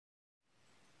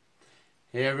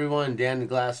Hey everyone, Dan the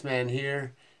Glass Man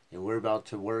here, and we're about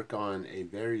to work on a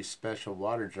very special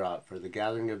water drop for the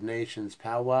Gathering of Nations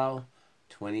Powwow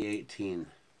 2018.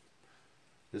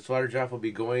 This water drop will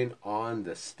be going on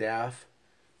the staff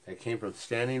that came from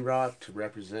Standing Rock to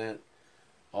represent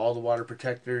all the water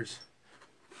protectors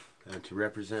and to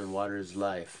represent water is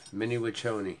life. Mini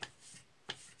Wachoni.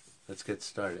 Let's get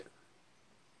started.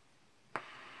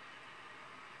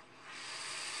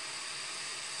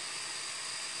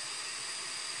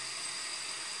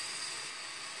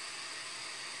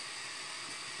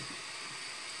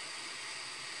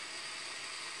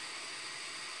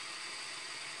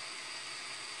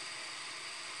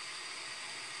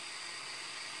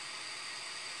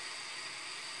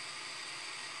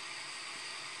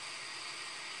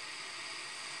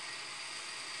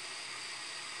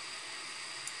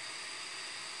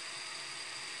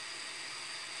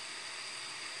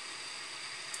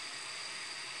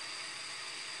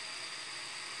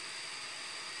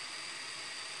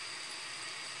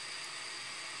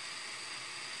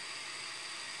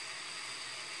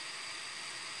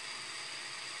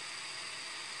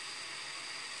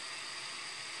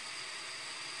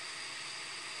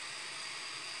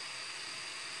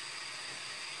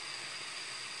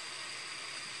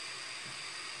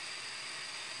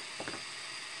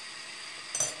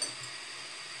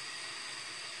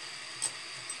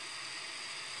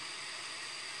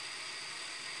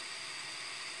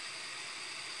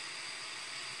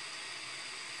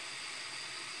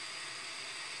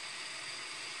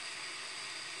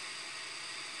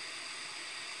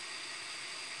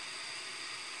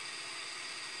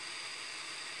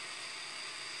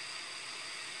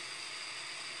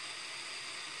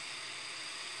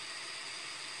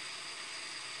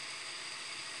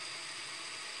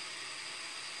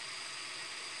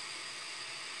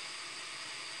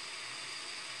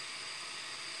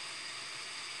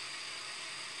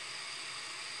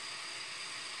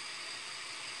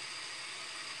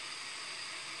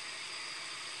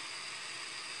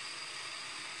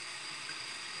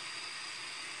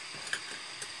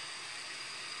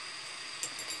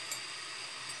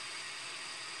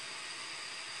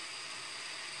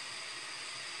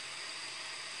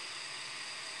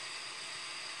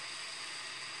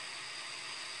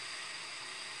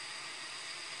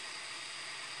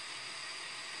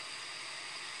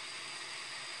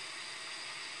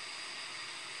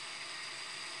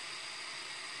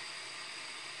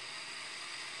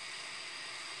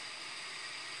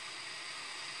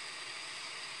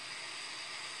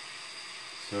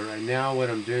 So right now what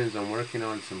I'm doing is I'm working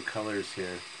on some colors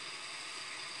here.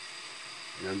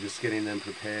 And I'm just getting them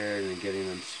prepared and getting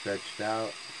them stretched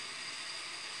out.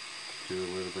 Do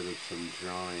a little bit of some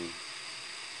drawing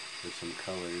with some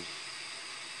colors.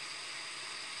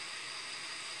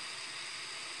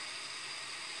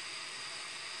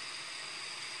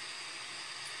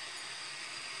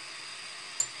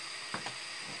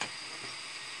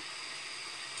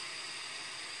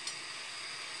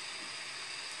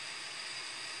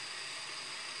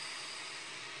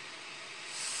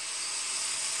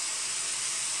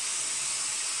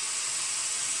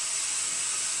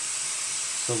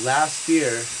 So last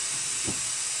year,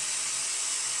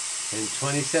 in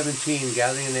 2017,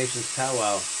 Gathering of Nations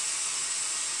Powwow,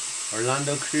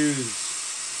 Orlando Cruz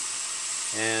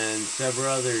and several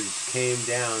others came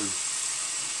down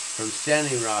from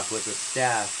Standing Rock with a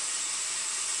staff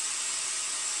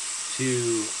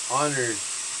to honor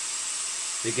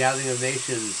the Gathering of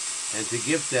Nations and to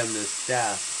gift them this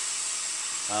staff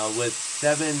with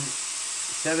seven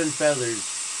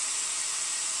feathers,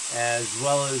 as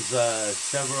well as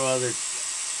several other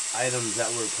items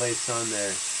that were placed on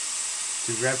there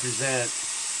to represent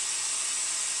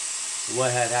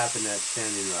what had happened at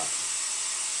Standing Rock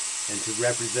and to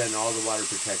represent all the water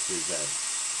protectors there.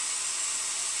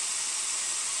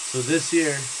 So this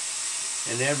year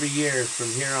and every year from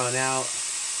here on out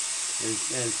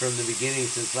and from the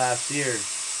beginning since last year,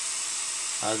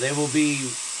 they will be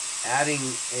adding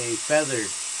a feather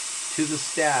to the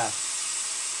staff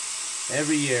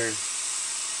every year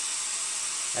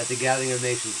at the Gathering of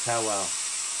Nations Powwow.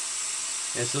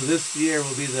 And so this year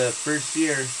will be the first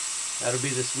year. That'll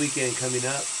be this weekend coming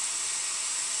up.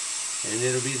 And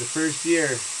it'll be the first year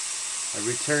of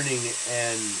returning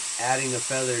and adding a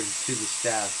feather to the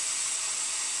staff.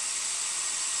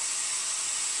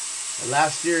 And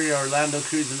last year, Orlando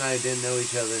Cruz and I didn't know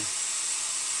each other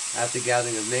at the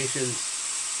Gathering of Nations.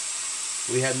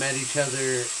 We had met each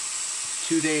other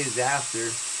 2 days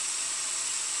after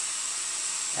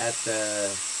at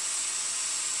the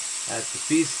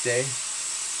feast day,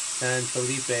 San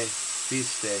Felipe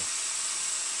feast day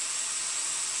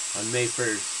on May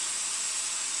 1st.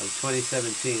 of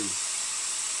 2017.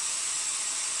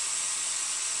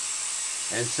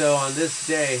 And so on this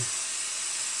day,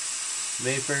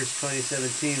 May 1st,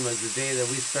 2017, was the day that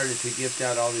we started to gift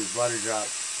out all these water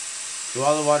drops to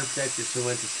all the water protectors who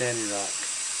went to Standing Rock.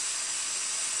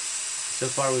 So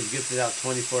far we've gifted out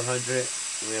 2,400.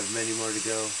 We have many more to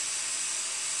go.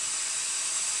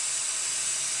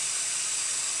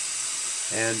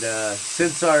 And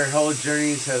since our whole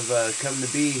journeys have come to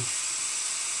be,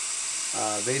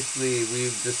 basically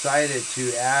we've decided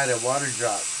to add a water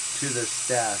drop to the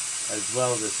staff as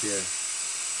well this year.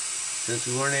 Since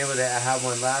we weren't able to have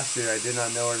one last year, I did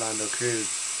not know Orlando Cruz.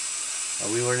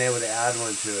 We weren't able to add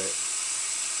one to it.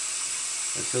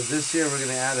 And so this year we're going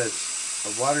to add a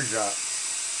water drop.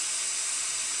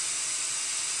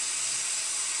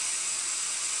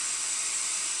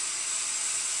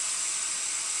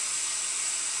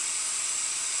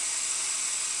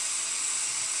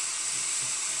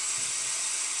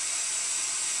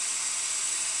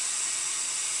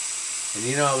 And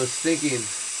you know, I was thinking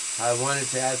I wanted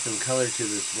to add some color to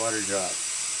this water drop.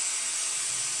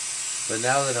 But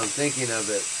now that I'm thinking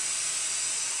of it,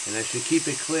 and I should keep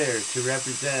it clear to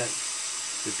represent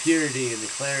the purity and the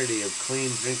clarity of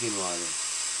clean drinking water.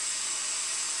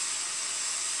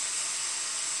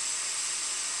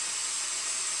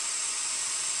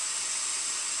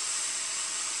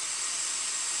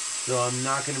 So I'm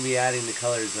not going to be adding the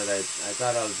colors that I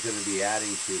thought I was going to be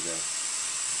adding to this.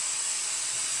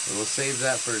 And we'll save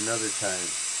that for another time.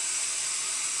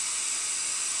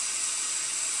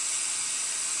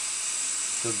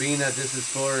 So being that this is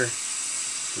for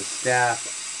the staff,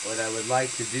 what I would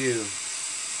like to do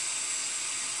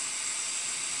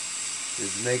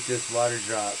is make this water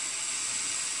drop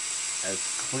as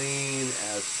clean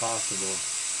as possible.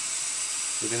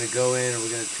 We're going to go in and we're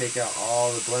going to take out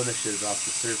all the blemishes off the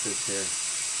surface here.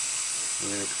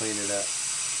 We're going to clean it up.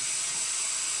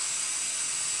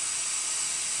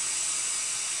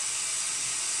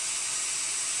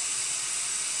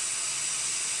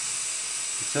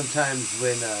 Sometimes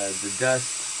when the dust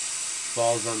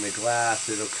falls on the glass,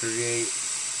 it'll create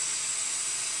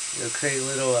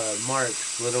little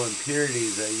marks, little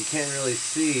impurities that you can't really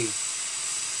see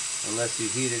unless you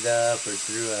heat it up or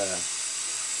through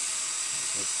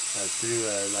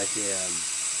like a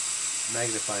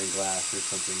magnifying glass or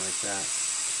something like that.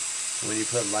 When you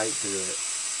put light through it,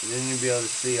 and then you'll be able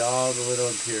to see all the little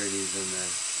impurities in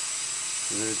there.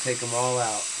 We're going to take them all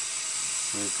out.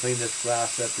 We're going to clean this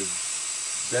glass up as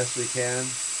best we can.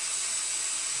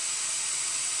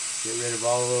 Get rid of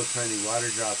all the little tiny water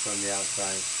drops on the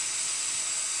outside.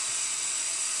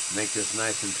 Make this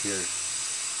nice and pure.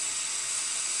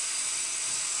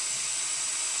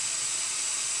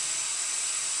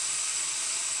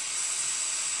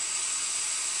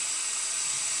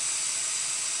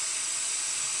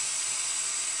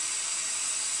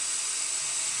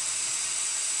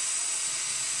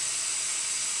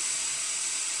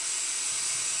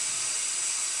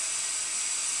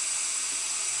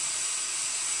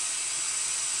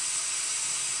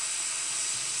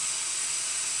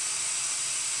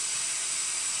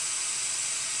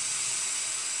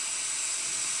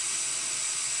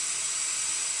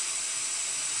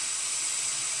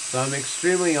 So I'm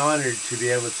extremely honored to be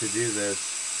able to do this,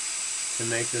 to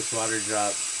make this water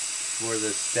drop for the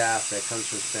staff that comes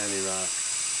from Standing Rock,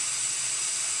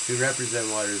 to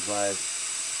represent Water's Life.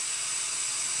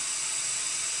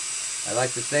 I'd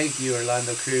like to thank you,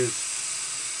 Orlando Cruz.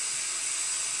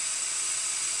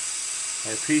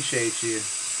 I appreciate you.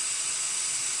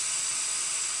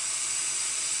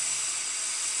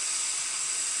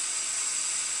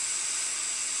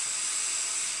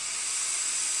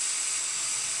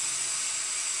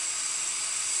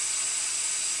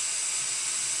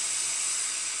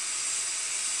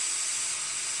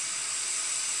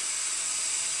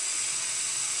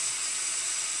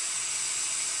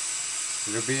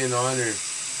 It'll be an honor.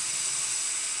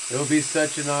 It will be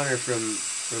such an honor from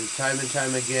time and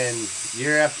time again,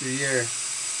 year after year,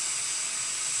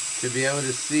 to be able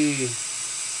to see,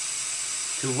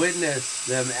 to witness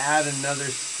them add another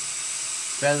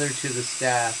feather to the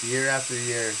staff year after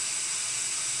year,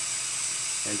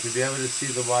 and to be able to see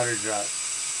the water drop.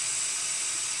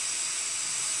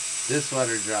 This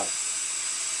water drop.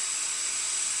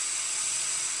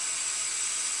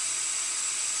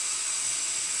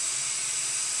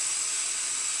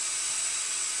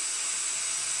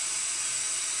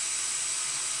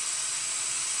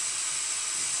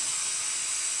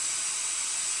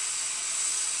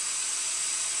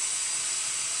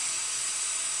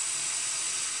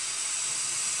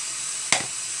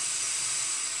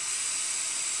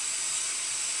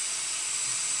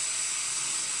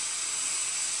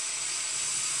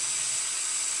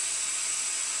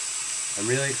 I'm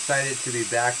really excited to be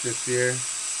back this year.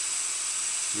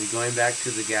 Be going back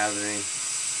to the gathering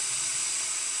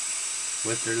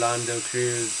with Orlando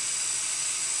Cruz.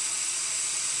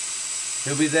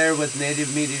 He'll be there with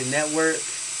Native Media Network.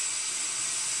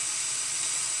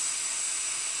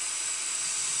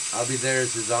 I'll be there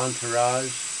as his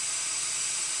entourage.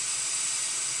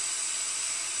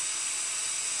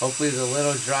 Hopefully the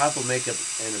little drop will make an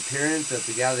appearance at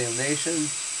the Gathering of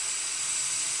Nations.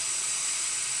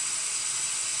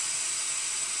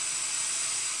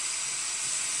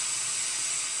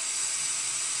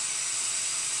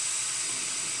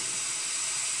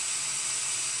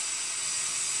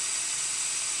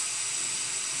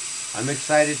 I'm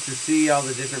excited to see all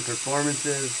the different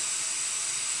performances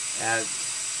at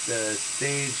the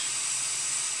stage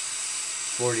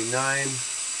 49.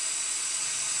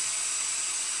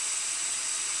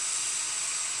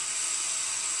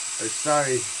 Or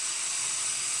sorry,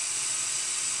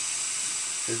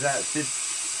 is that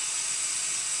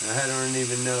 50? I don't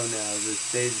even know now. The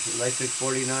stage Electric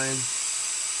 49.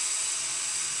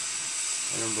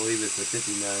 I don't believe it's a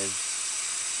 59.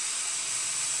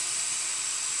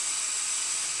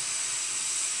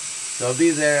 So I'll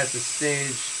be there at the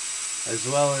stage, as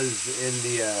well as in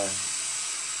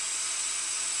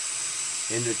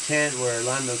the tent where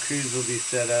Orlando Cruz will be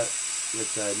set up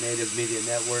with the Native Media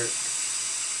Network.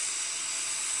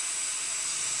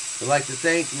 I'd like to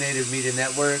thank Native Media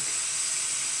Network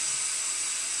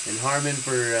and Harmon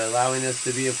for allowing us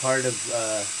to be a part of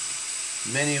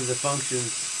many of the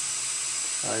functions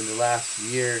in the last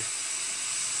year.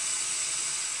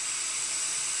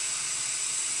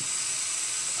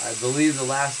 I believe the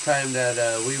last time that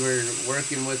we were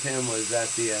working with him was at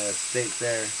the state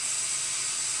fair.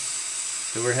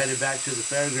 So we're headed back to the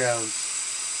fairgrounds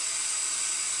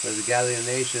for the Gathering of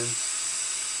Nations.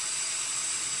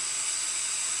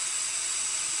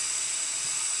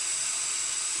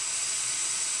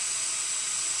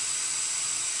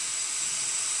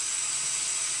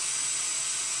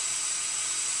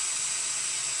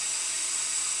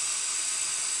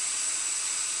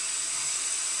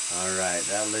 Alright,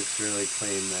 that looks really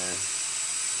clean there.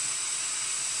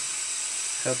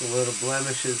 Couple little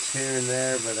blemishes here and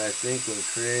there, but I think we're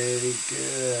pretty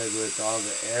good with all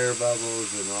the air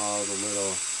bubbles and all the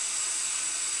little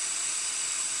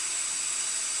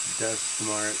dust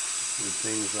marks and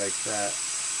things like that.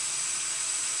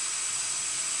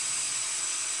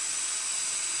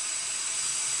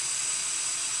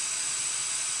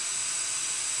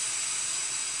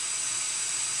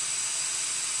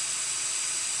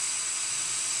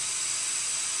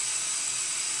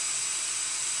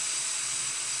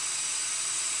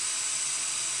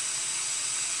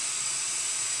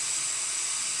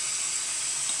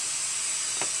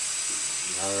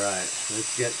 Alright,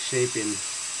 let's get shaping.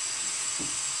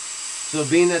 So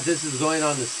being that this is going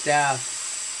on the staff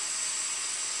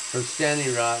from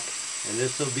Standing Rock, and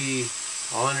this will be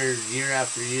honored year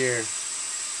after year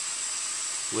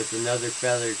with another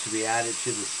feather to be added to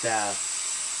the staff,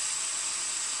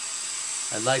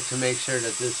 I'd like to make sure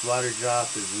that this water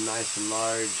drop is nice and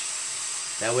large.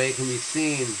 That way it can be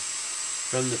seen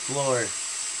from the floor.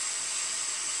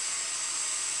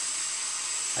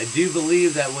 I do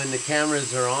believe that when the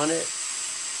cameras are on it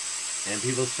and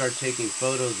people start taking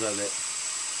photos of it,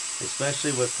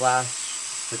 especially with flash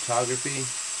photography,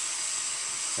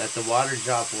 that the water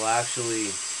drop will actually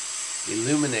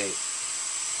illuminate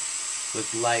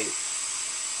with light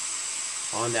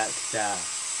on that staff.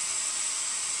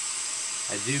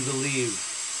 I do believe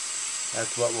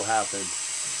that's what will happen.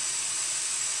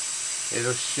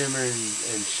 It'll shimmer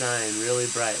and shine really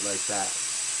bright like that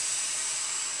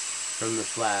from the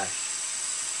flash.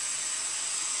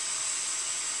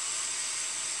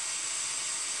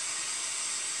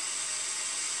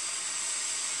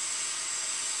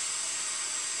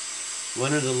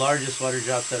 One of the largest water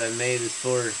drops that I made is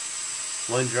for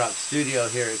One Drop Studio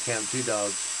here at Camp Two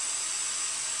Dogs,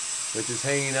 which is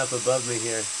hanging up above me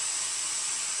here.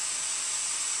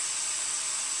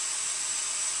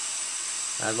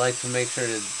 I'd like to make sure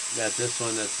that this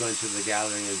one that's going to the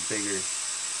gathering is bigger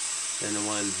than the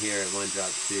one here at One Drop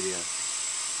Studio.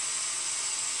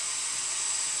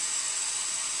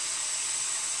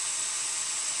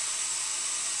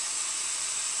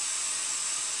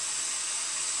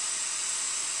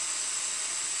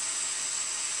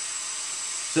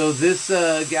 So this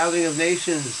Gathering of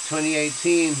Nations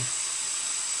 2018,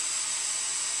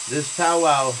 this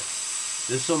powwow,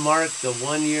 this will mark the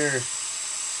 1-year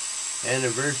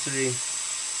anniversary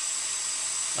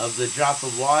of the drop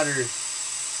of water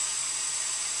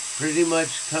pretty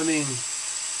much coming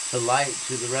to light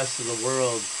to the rest of the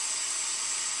world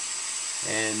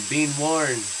and being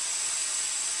warned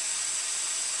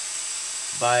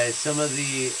by some of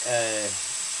the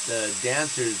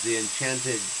dancers, the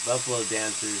enchanted buffalo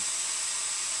dancers,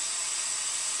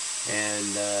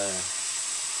 and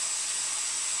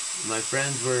my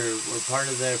friends were part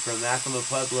of there from Santa Ana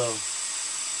Pueblo,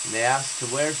 and they asked to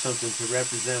wear something to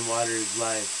represent water is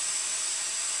life.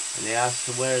 And they asked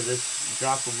to wear this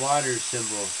drop of water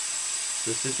symbol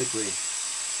specifically.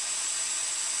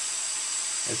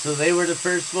 And so they were the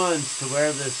first ones to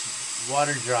wear this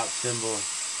water drop symbol.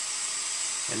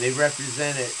 And they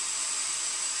represented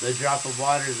the drop of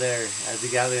water there at the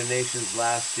Gathering of Nations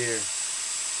last year.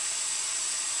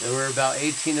 There were about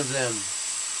 18 of them,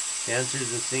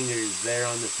 dancers and singers, there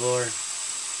on the floor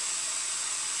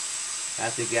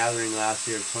at the gathering last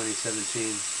year of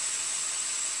 2017.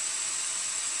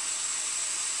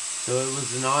 So it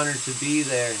was an honor to be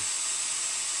there,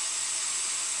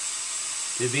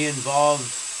 to be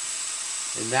involved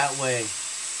in that way.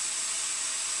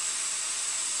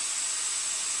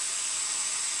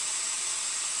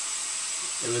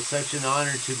 It was such an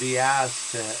honor to be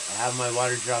asked to have my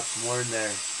water drops worn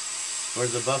there for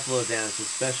the buffalo dance, a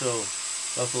special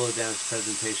buffalo dance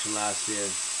presentation last year.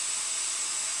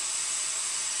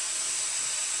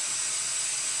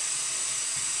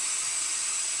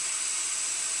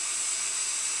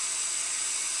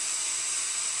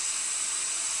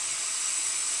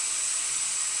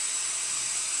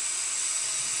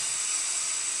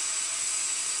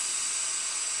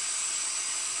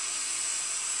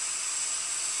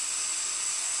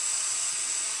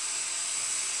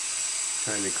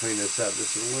 Trying to clean this up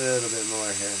just a little bit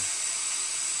more here.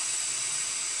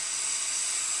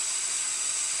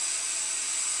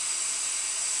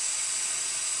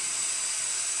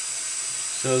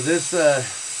 So this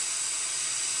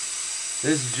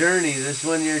journey, this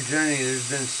 1 year journey, there's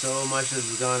been so much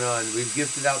that's gone on. We've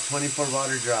gifted out 24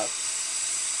 water drops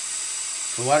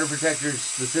to water protectors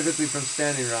specifically from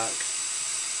Standing Rock.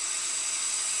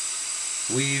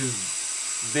 We've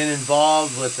been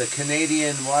involved with the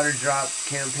Canadian water drop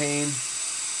campaign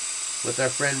with our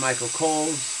friend Michael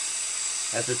Coles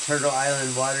at the Turtle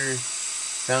Island Water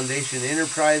Foundation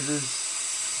Enterprises,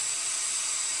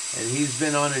 and he's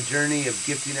been on a journey of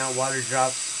gifting out water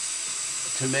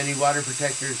drops to many water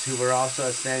protectors who were also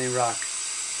at Standing Rock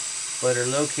but are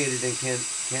located in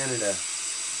Canada.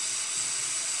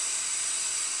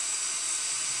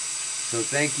 So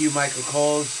thank you, Michael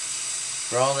Coles,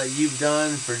 for all that you've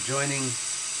done, for joining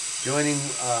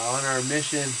on our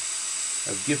mission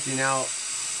of gifting out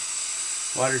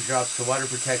water drops to water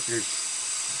protectors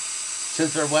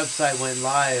since our website went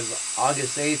live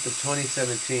August 8th of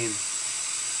 2017.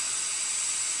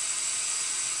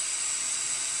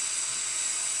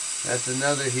 That's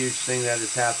another huge thing that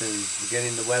has happened,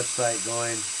 getting the website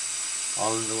going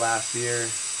all in the last year.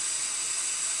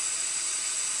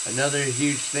 Another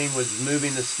huge thing was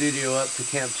moving the studio up to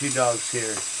Camp Two Dogs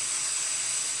here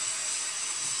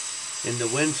in the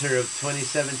winter of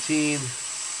 2017,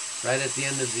 right at the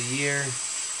end of the year,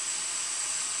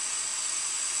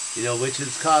 you know, which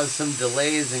has caused some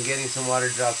delays in getting some water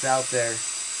drops out there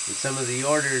and some of the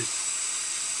orders.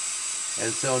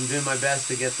 And so I'm doing my best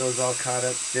to get those all caught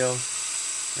up still,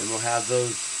 and we'll have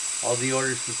all the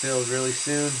orders fulfilled really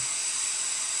soon.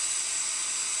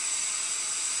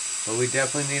 But we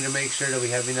definitely need to make sure that we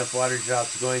have enough water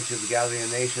drops going to the Gathering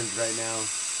of Nations right now,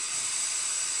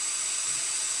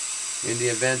 in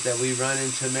the event that we run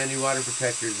into many water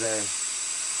protectors there.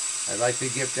 I'd like to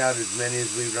gift out as many as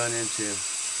we run into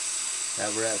that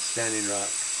were at Standing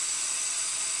Rock.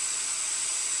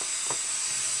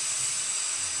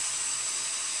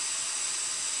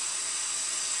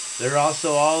 There are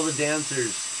also all the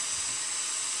dancers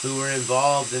who were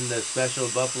involved in the special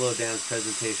Buffalo Dance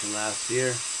presentation last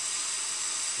year.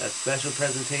 That special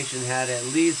presentation had at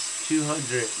least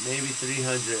 200, maybe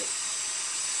 300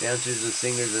 dancers and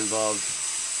singers involved,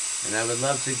 and I would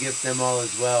love to gift them all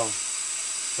as well,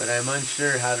 but I'm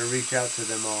unsure how to reach out to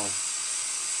them all.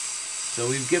 So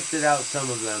we've gifted out some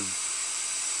of them,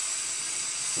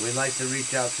 and we'd like to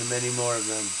reach out to many more of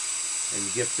them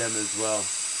and gift them as well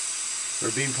for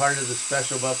being part of the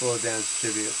special Buffalo Dance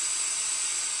tribute.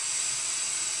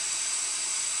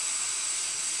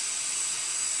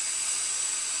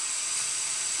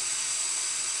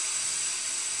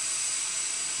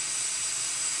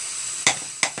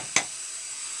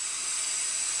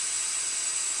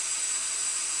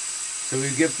 So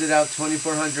we've gifted out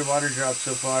 2,400 water drops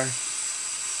so far,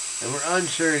 and we're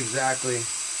unsure exactly,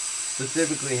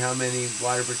 specifically how many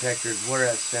water protectors were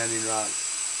at Standing Rock.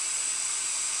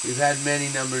 We've had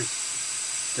many numbers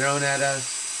thrown at us.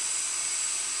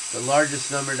 The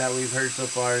largest number that we've heard so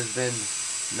far has been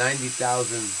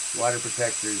 90,000 water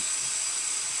protectors.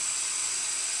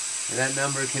 And that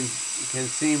number can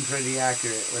seem pretty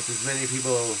accurate with as many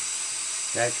people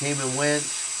that came and went,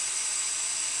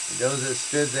 and those that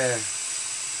stood there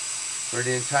for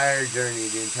the entire journey,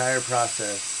 the entire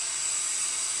process.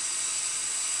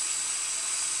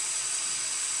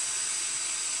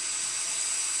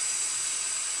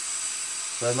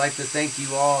 So I'd like to thank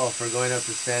you all for going up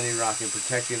to Standing Rock and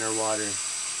protecting our water.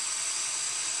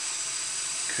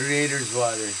 Creator's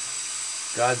water,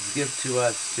 God's gift to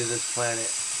us, to this planet,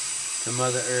 to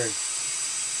Mother Earth,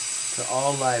 to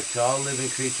all life, to all living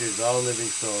creatures, all living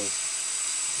souls.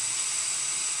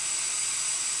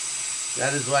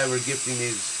 That is why we're gifting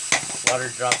these water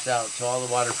drops out to all the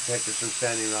water protectors from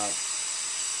Standing Rock.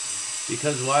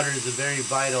 Because water is a very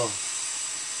vital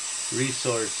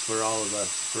resource for all of us,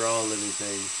 for all living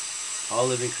things, all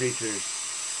living creatures.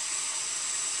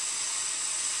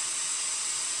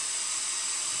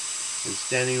 And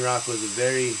Standing Rock was a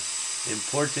very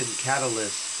important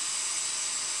catalyst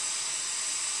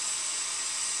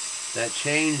that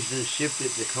changed and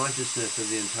shifted the consciousness of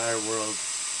the entire world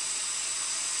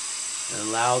and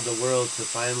allowed the world to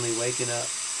finally waken up,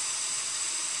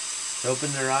 to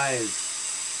open their eyes,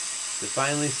 to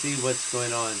finally see what's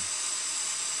going on,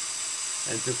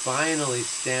 and to finally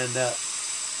stand up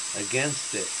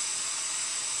against it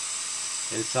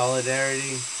in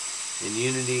solidarity, in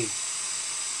unity,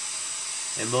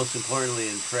 and most importantly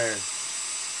in prayer.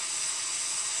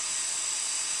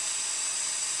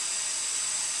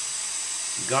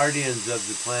 Guardians of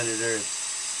the planet Earth,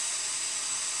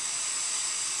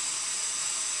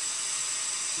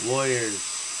 warriors,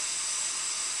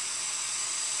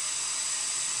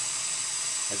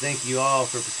 I thank you all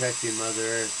for protecting Mother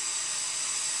Earth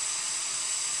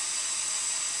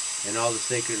and all the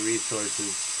sacred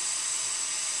resources,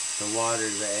 the water,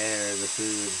 the air, the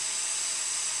food.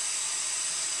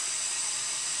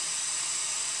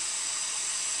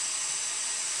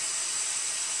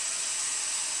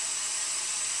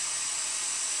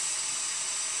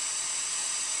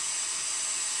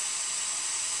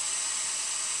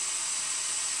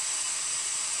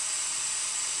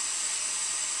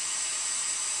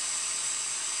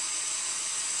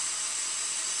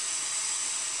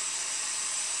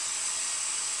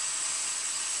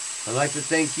 I'd like to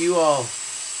thank you all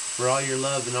for all your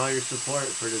love and all your support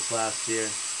for this last year.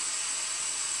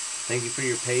 Thank you for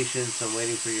your patience on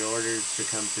waiting for your orders to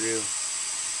come through.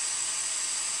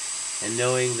 And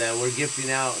knowing that we're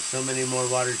gifting out so many more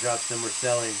water drops than we're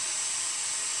selling.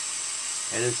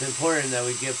 And it's important that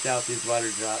we gift out these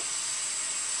water drops.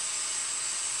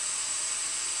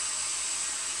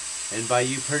 And by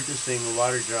you purchasing a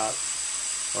water drop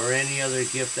or any other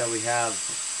gift that we have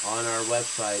on our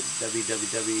website,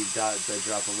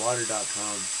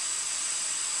 www.thedropofwater.com.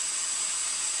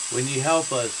 When you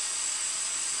help us,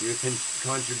 your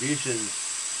contributions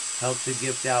help to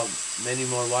gift out many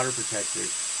more water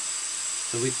protectors.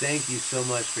 So we thank you so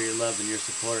much for your love and your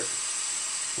support.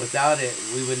 Without it,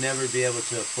 we would never be able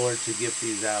to afford to gift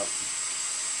these out.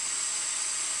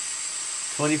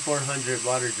 2,400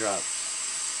 water drops.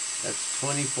 That's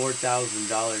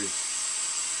 $24,000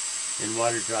 in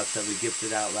water drops that we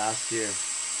gifted out last year.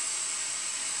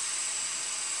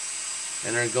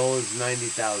 And our goal is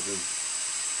 90,000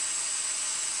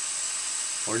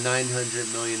 or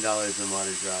 $900 million in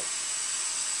water drops.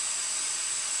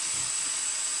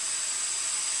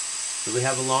 So we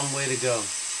have a long way to go.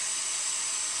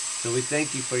 So we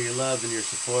thank you for your love and your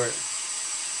support.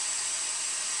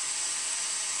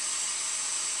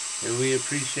 And we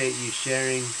appreciate you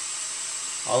sharing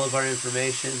all of our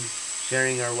information,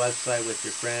 sharing our website with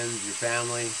your friends, your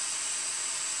family,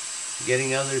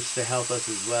 getting others to help us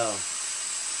as well,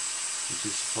 and to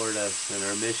support us in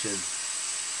our mission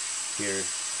here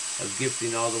of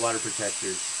gifting all the water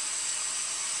protectors.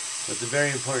 It's a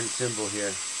very important symbol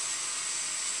here.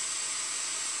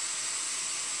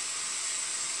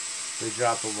 The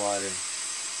drop of water.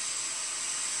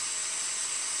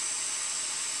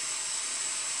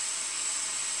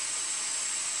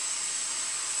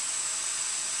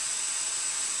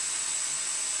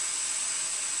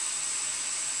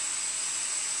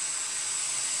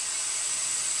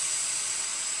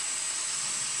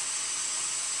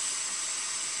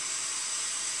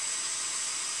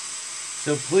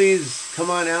 So please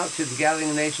come on out to the Gathering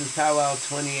of Nations Powwow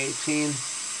 2018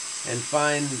 and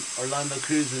find Orlando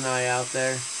Cruz and I out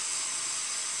there.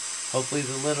 Hopefully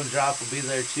the little drop will be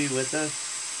there too with us.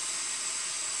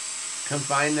 Come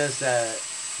find us at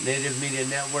Native Media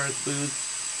Network booth,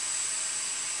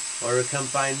 or come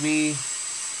find me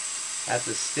at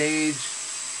the stage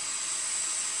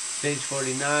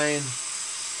 49,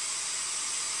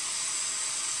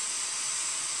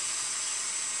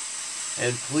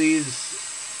 And please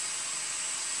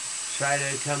try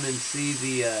to come and see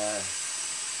the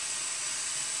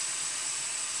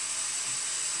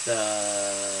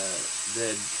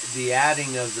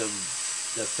adding of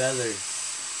the feather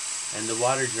and the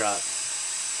water drop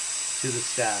to the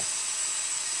staff.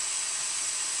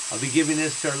 I'll be giving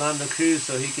this to Orlando Cruz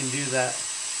so he can do that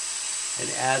and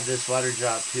add this water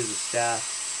drop to the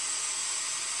staff.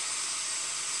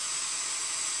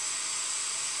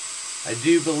 I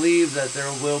do believe that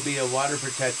there will be a water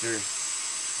protector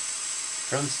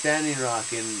from Standing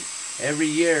Rock, and every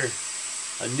year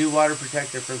a new water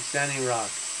protector from Standing Rock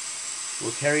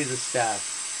will carry the staff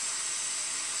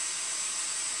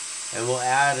and will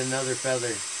add another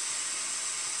feather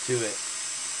to it.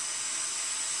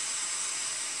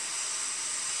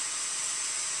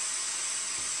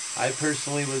 I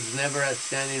personally was never at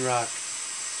Standing Rock,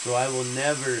 so I will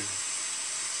never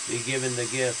be given the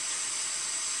gift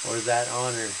or that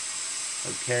honor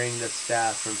of carrying the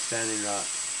staff from Standing Rock.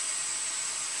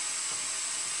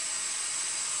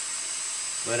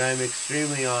 But I'm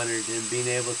extremely honored in being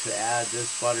able to add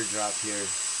this water drop here,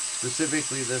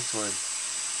 specifically this one,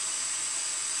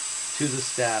 to the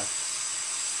staff.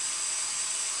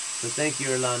 So thank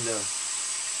you, Orlando.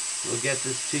 We'll get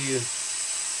this to you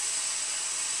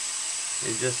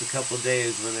in just a couple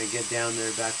days when I get down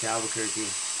there back to Albuquerque.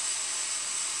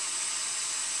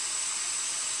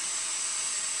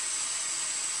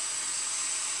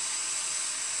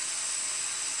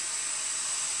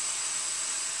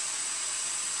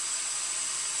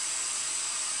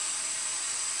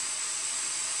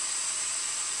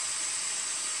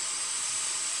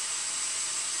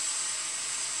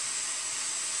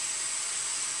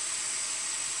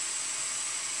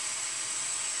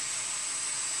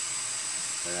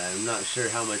 But I'm not sure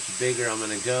how much bigger I'm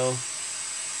going to go.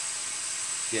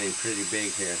 It's getting pretty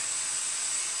big here.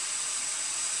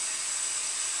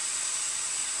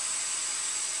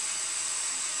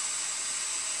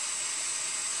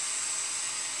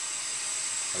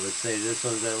 I would say this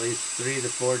one's at least 3 to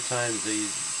 4 times the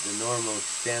normal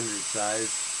standard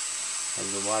size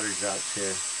of the water drops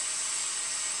here.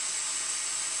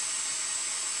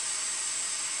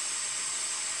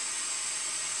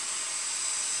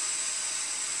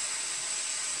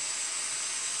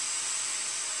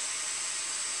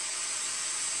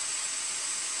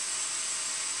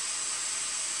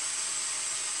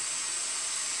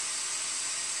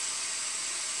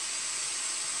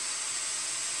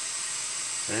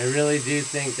 And I really do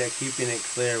think that keeping it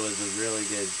clear was a really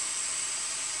good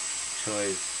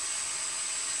choice.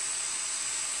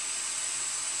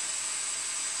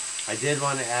 I did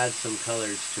want to add some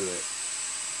colors to it.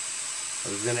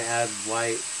 I was going to add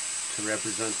white to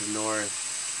represent the north,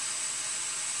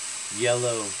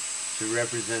 yellow to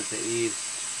represent the east,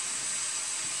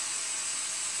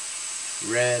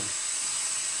 red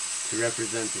to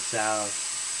represent the south,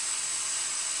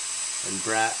 and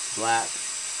black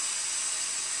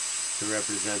to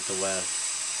represent the west.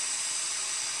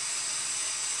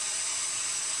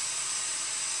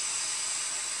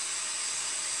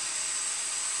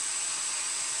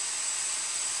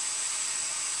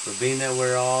 So being that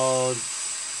we're all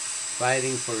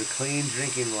fighting for clean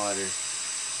drinking water,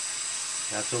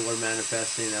 that's what we're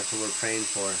manifesting, that's what we're praying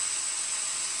for.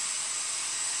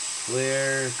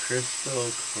 Clear, crystal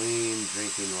clean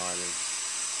drinking water.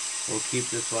 We'll keep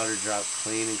this water drop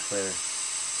clean and clear.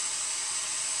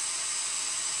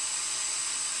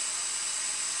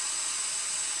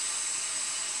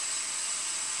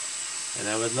 And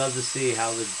I would love to see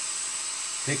how the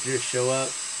pictures show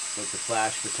up with the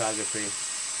flash photography.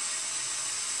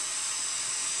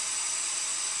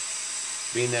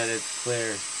 Being that it's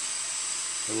clear,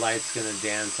 the light's going to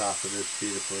dance off of this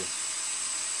beautifully.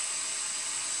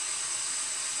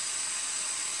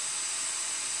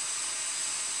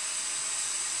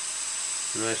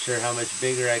 I'm not sure how much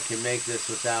bigger I can make this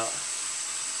without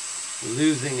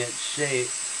losing its shape.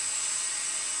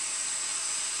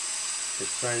 It's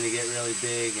starting to get really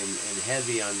big and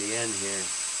heavy on the end here.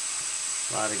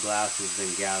 A lot of glass has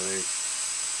been gathered.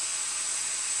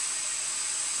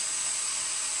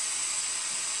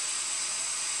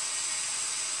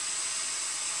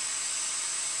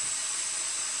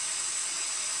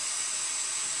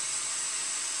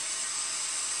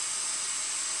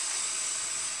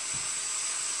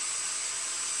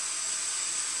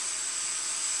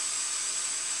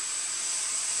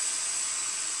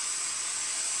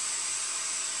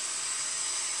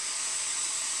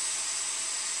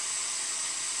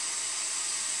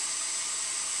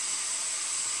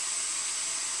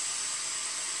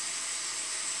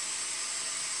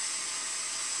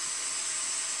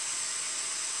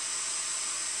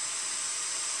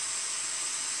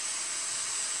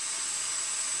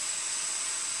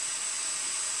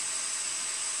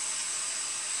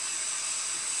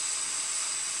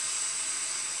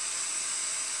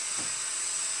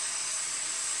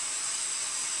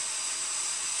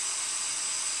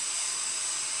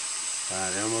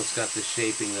 Alright, I almost got the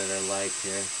shaping that I like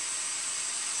here.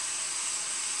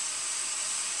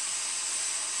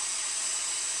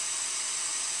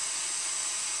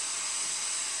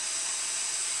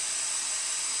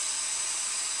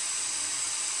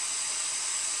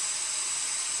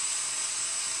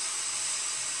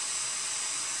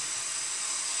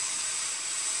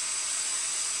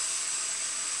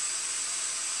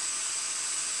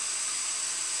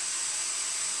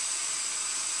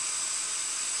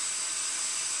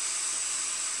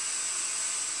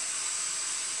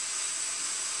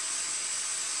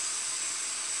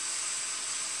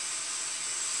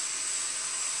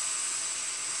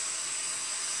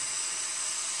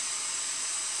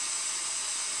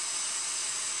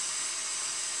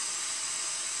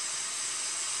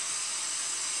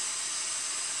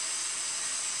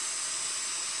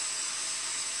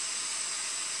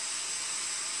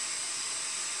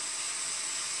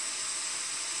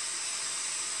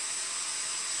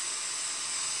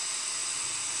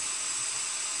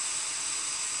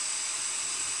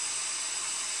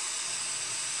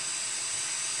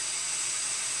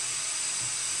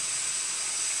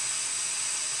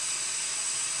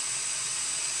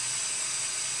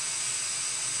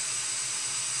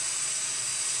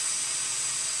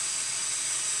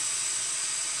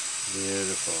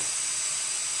 Beautiful.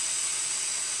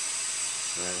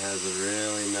 That has a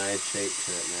really nice shape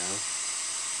to it now.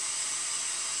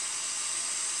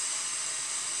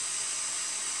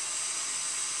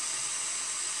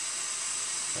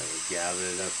 Try to gather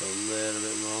it up a little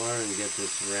bit more and get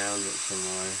this round it some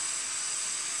more.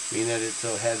 Being that it's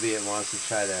so heavy, it wants to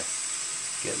try to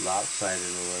get lopsided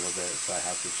a little bit, so I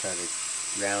have to try to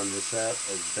round this up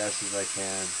as best as I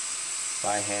can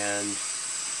by hand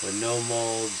with no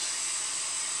molds.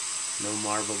 No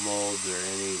marble molds or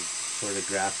any sort of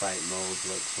graphite molds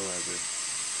whatsoever.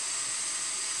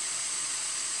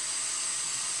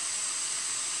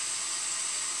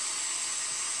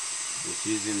 Just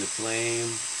using the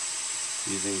flame,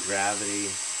 using gravity.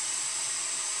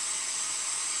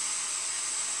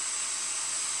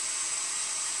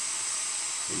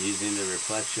 And using the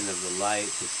reflection of the light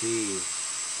to see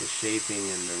the shaping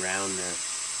and the roundness.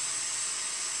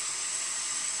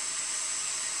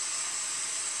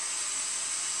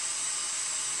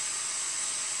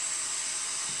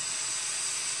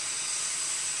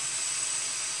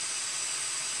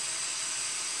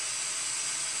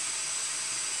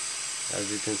 As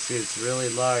you can see, it's really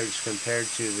large compared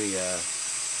to the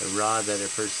rod that it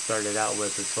first started out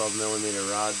with, the 12mm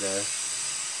rod there.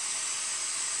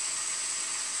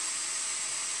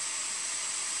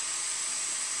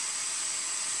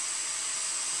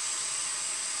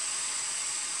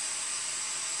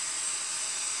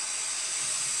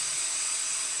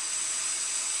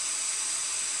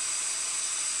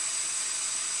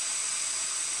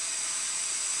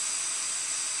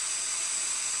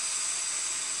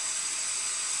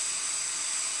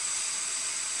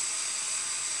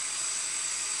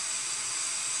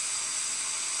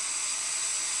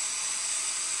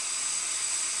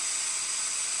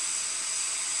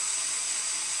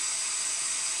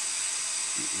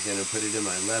 I'm going to put it in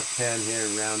my left hand here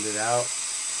and round it out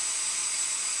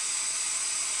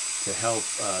to help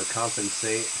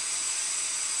compensate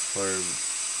for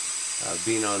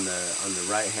being on the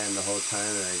right hand the whole time,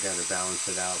 and I got to balance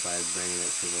it out by bringing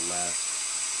it to the left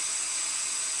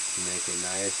to make it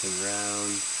nice and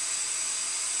round.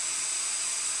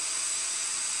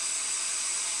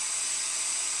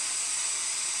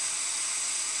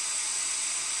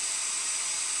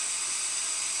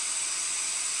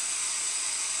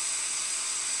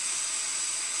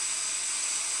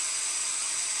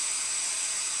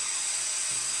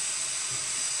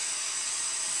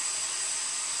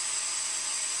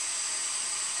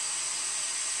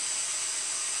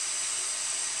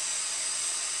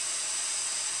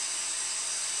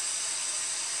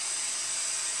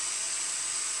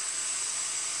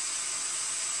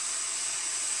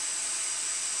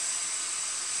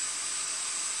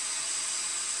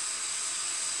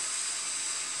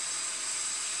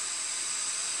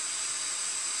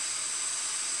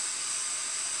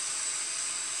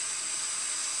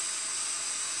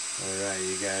 Alright,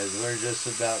 you guys, we're just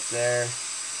about there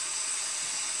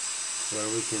where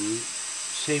we can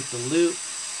shape the loop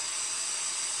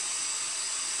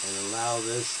and allow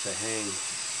this to hang.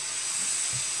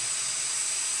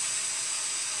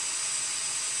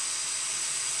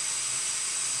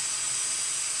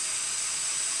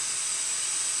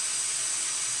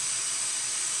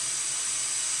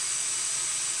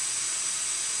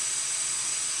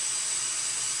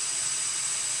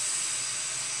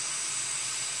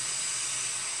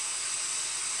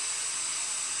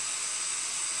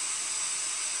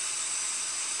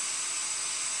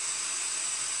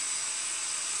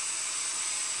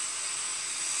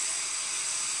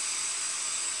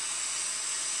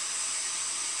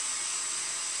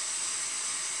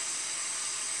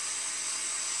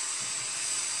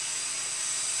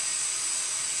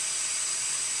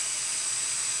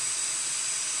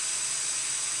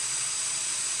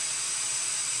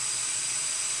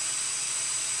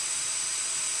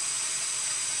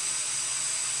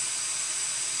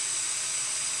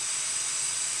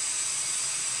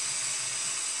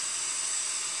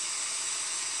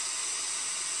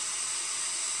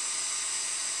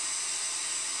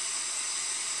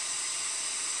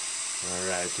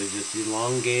 Alright, so just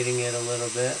elongating it a little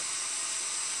bit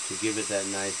to give it that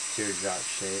nice teardrop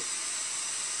shape.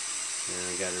 And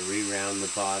I got to re-round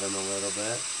the bottom a little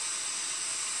bit.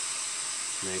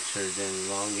 Make sure it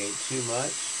didn't elongate too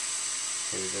much.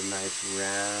 Give it a nice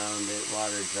rounded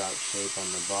water drop shape on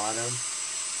the bottom.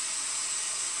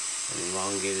 And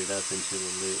elongate it up into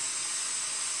the loop.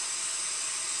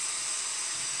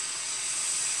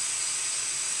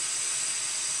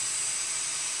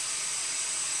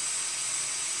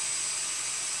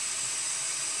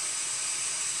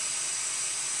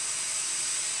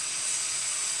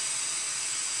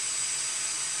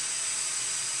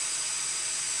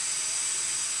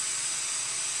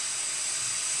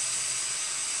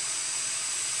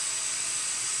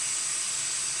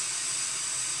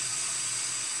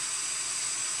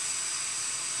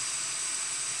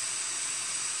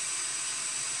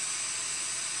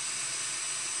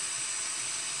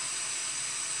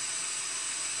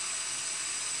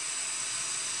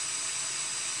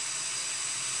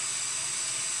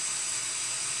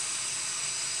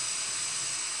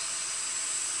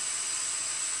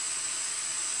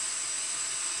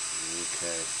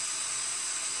 Okay,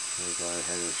 we'll go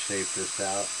ahead and shape this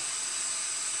out.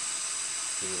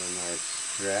 Give it a nice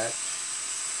stretch.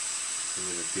 Give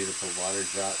it a beautiful water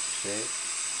drop shape.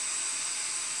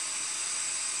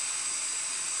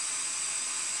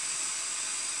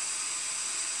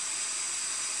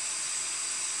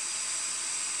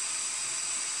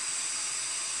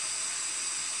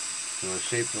 I'm going to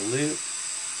shape the loop.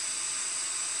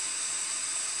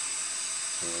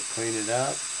 I'm going to clean it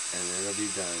up and it'll be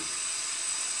done.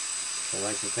 I'd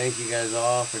like to thank you guys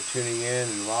all for tuning in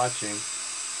and watching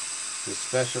this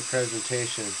special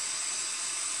presentation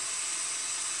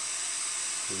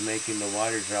of making the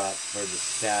water drop for the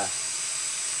staff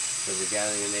for the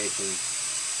Gathering of Nations.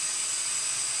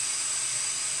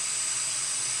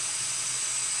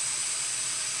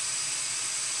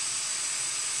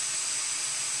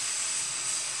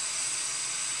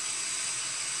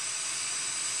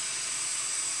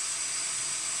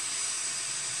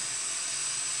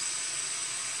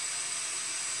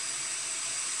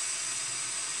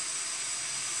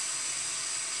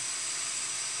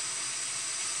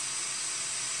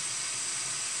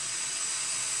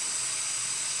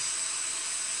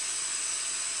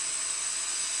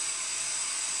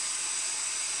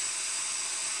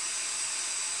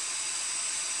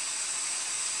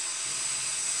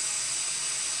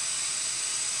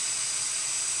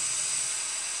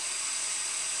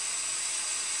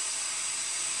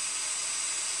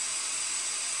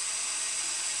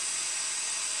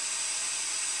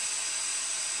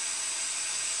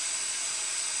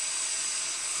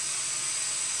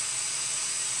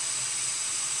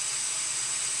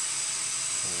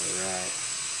 Alright,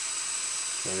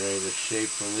 I'm ready to shape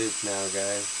the loop now,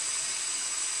 guys.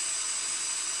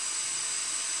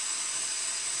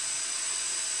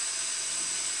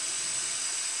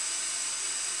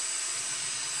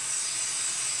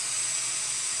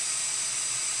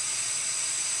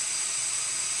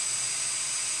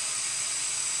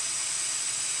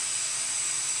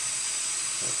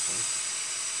 Okay.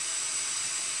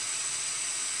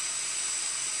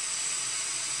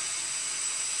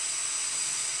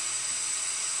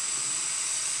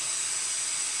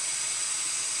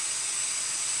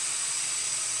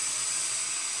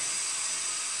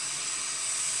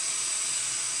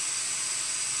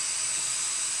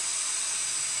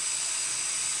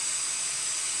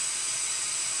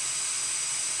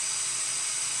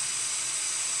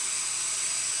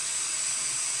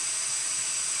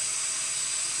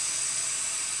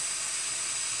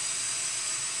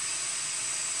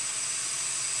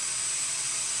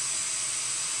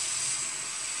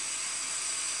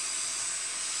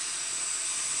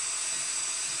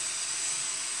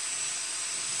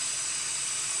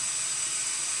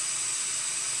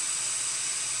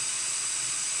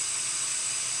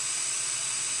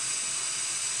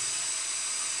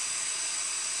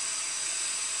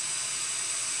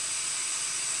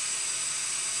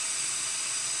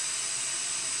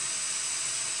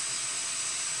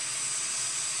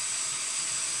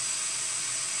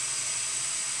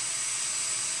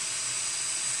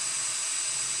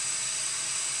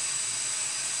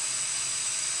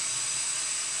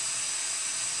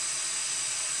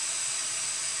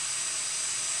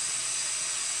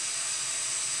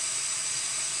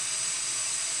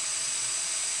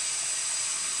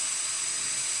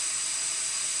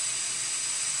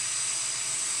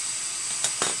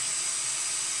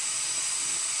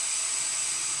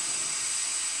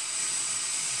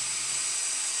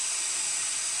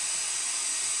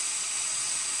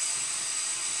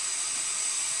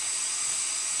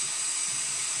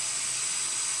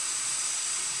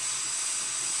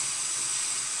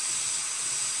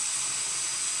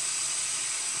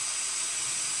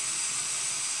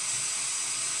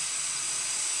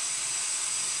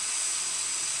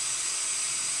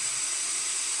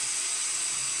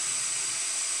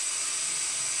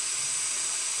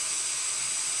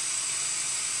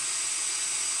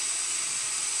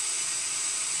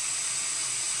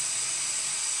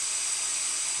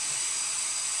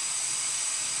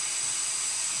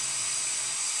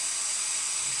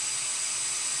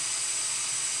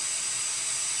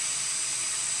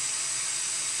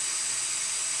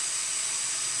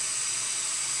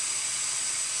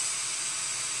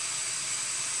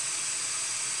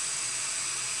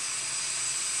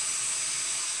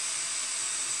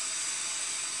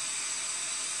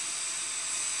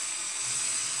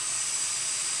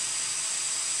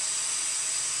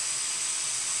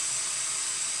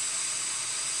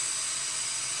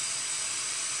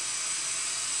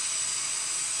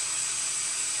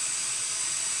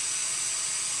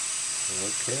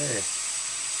 Okay.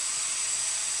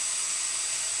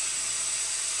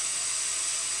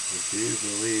 I do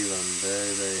believe I'm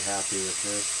very, very happy with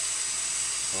this.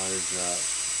 Water drop.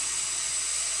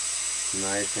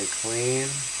 Nice and clean.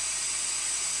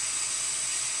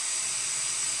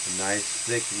 A nice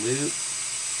thick loop.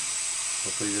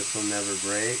 Hopefully this will never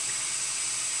break.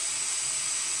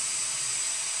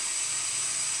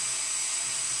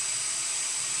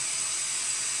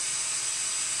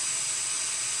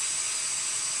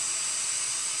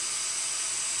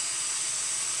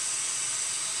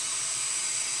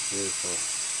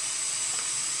 Beautiful.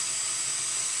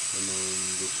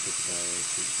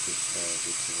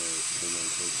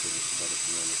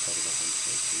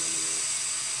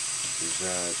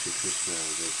 Hare Krsna,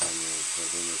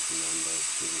 Gathering of Nations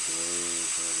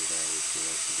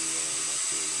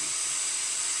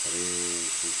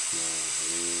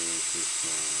Hare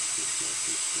Krsna, Krishna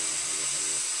Krishna, Hare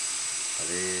Hare,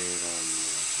 Hare Rama,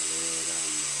 Rama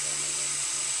Rama,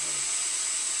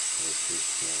 Hare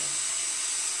Krishna,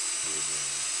 Hare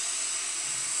Hare.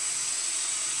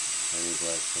 Many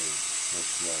blessings,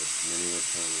 much love, many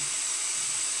returning.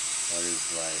 What is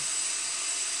life?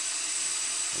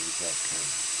 Where does that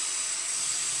come?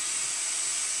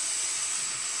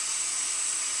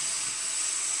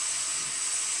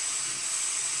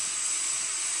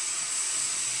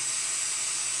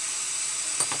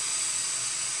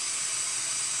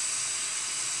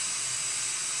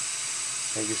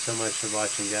 Thank you so much for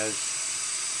watching, guys.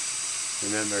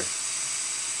 Remember,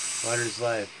 water is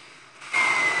life.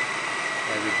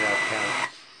 Every drop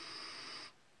counts.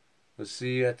 We'll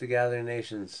see you at the Gathering of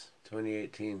Nations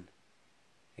 2018.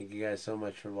 Thank you guys so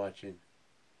much for watching.